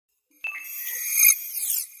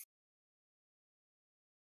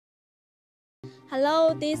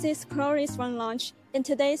Hello, this is Chloris from Launch. In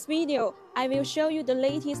today's video, I will show you the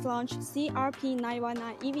latest Launch CRP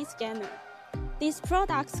 919 EV scanner. This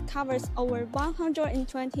product covers over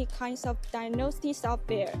 120 kinds of diagnostic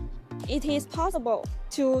software. It is possible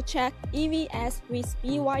to check EVs with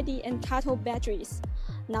BYD and cathode batteries.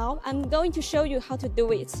 Now, I'm going to show you how to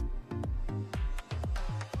do it.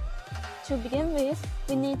 To begin with,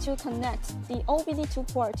 we need to connect the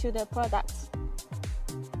OBD2 port to the product.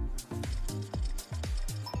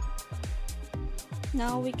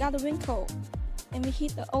 Now we got the wrinkle, and we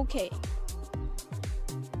hit the OK.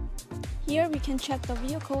 Here we can check the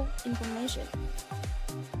vehicle information.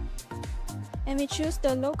 And we choose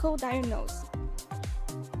the local diagnose.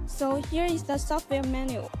 So here is the software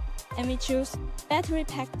menu, and we choose battery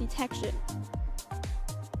pack detection.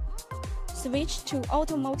 Switch to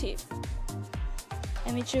automotive,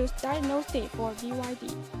 and we choose diagnostic for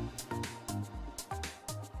BYD.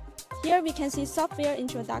 Here we can see software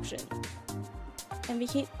introduction, and we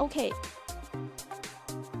hit OK.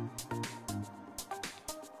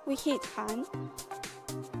 We hit HAN.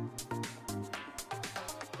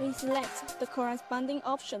 We select the corresponding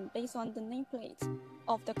option based on the nameplate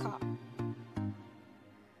of the car.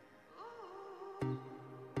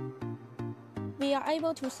 We are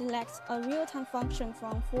able to select a real-time function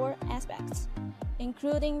from 4 aspects,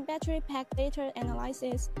 including battery pack data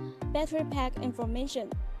analysis, battery pack information,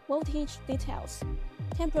 voltage details,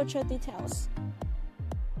 temperature details.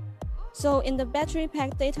 So in the battery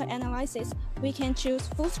pack data analysis, we can choose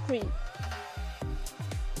full screen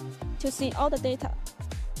to see all the data.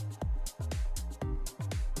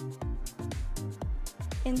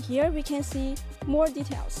 And here we can see more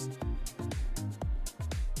details.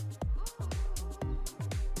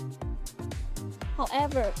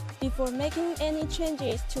 However, before making any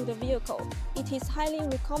changes to the vehicle, it is highly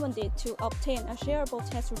recommended to obtain a shareable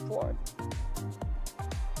test report.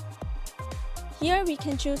 Here we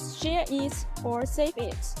can choose share it or save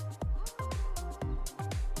it.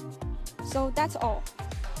 So that's all.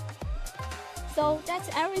 So that's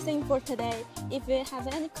everything for today. If you have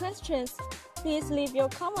any questions, please leave your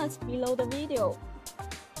comments below the video.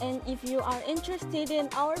 And if you are interested in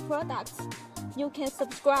our products, you can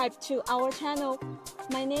subscribe to our channel.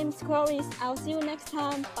 My name is Chloris. I'll see you next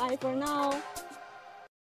time. Bye for now.